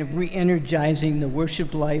kind of re-energizing the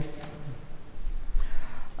worship life.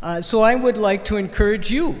 So I would like to encourage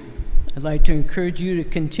you. I'd like to encourage you to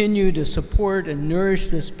continue to support and nourish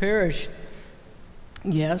this parish,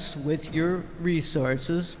 yes, with your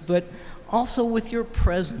resources, but also with your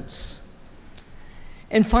presence.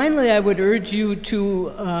 And finally, I would urge you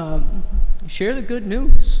to share the good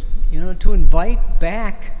news, to invite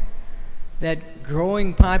back that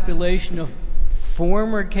growing population of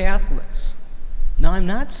former Catholics. Now, I'm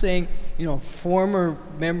not saying, former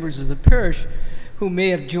members of the parish who may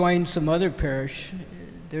have joined some other parish.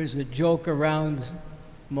 There's a joke around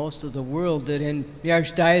most of the world that in the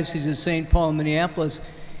Archdiocese of St. Paul, Minneapolis,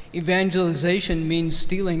 evangelization means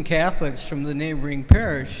stealing Catholics from the neighboring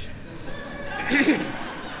parish.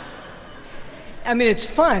 I mean, it's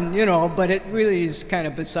fun, but it really is kind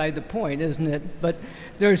of beside the point, isn't it? But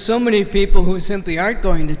there are so many people who simply aren't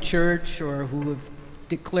going to church or who have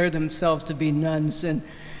declared themselves to be nuns. And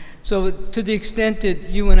so to the extent that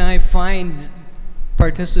you and I find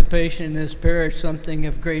participation in this parish something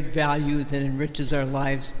of great value that enriches our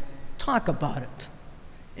lives, talk about it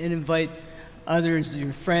and invite others,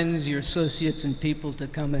 your friends, your associates, and people to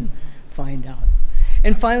come and find out.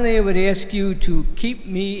 And finally, I would ask you to keep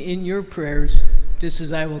me in your prayers, just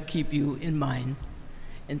as I will keep you in mine.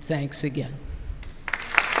 And thanks again.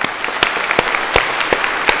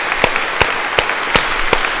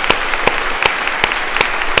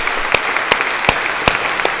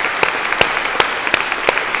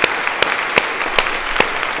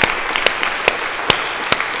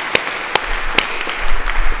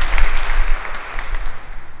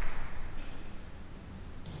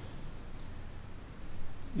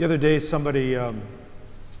 The other day, somebody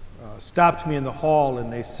stopped me in the hall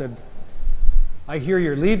and they said, "I hear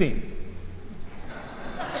you're leaving."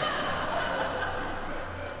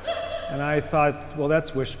 And I thought, well,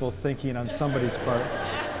 that's wishful thinking on somebody's part.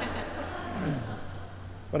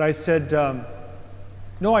 But I said,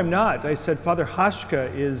 no, I'm not. I said, Father Hashka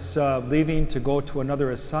is leaving to go to another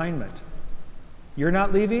assignment. You're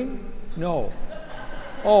not leaving? No.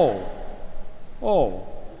 Oh,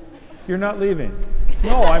 you're not leaving?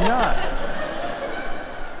 No, I'm not.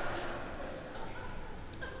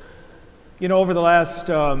 Over the last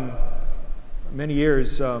many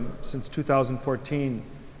years, since 2014,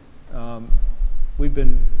 we've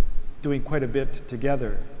been doing quite a bit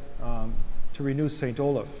together to renew St.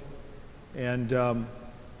 Olaf. And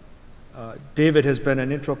David has been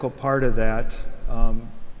an integral part of that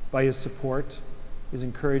by his support, his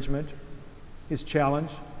encouragement, his challenge,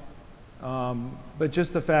 but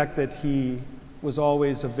just the fact that he was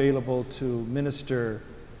always available to minister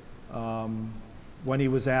when he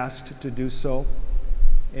was asked to do so.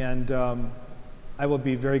 And I will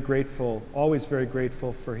be very grateful, always very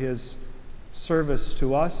grateful for his service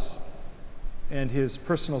to us and his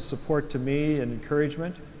personal support to me and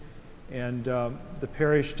encouragement. And the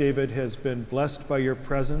parish, David, has been blessed by your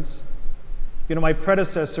presence. You know, my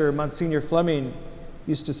predecessor, Monsignor Fleming,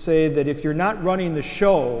 used to say that if you're not running the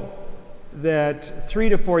show, that 3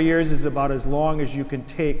 to 4 years is about as long as you can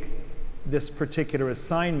take this particular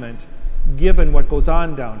assignment, given what goes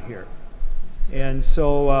on down here. And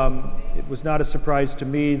so it was not a surprise to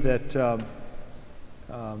me that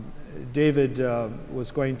David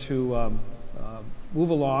was going to move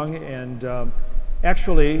along and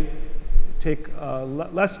actually take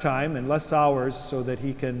less time and less hours so that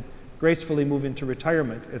he can gracefully move into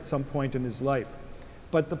retirement at some point in his life.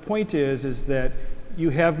 But the point is that you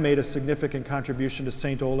have made a significant contribution to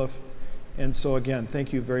St. Olaf, and so again,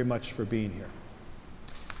 thank you very much for being here.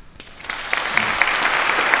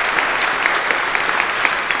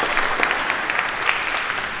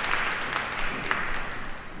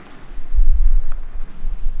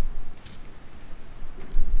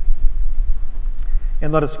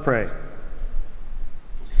 And let us pray.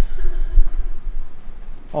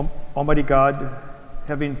 Almighty God,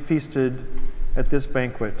 having feasted at this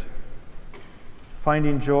banquet,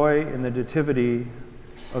 finding joy in the nativity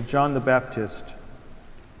of John the Baptist,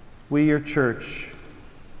 we, your church,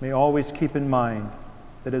 may always keep in mind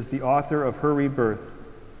that as the author of her rebirth,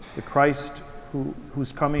 the Christ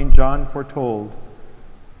whose coming John foretold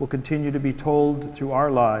will continue to be told through our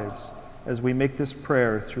lives as we make this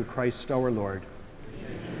prayer through Christ our Lord.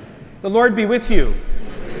 Amen. The Lord be with you.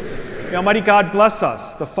 May Almighty God bless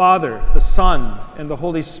us, the Father, the Son, and the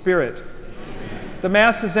Holy Spirit. Amen. The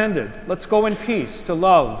Mass is ended. Let's go in peace to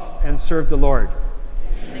love and serve the Lord.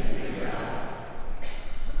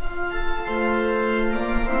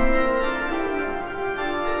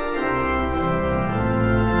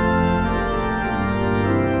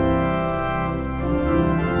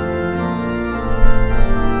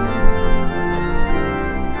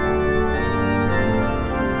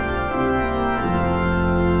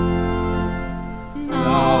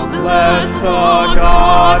 Bless the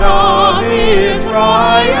God of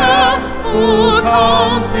Israel, who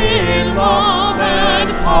comes in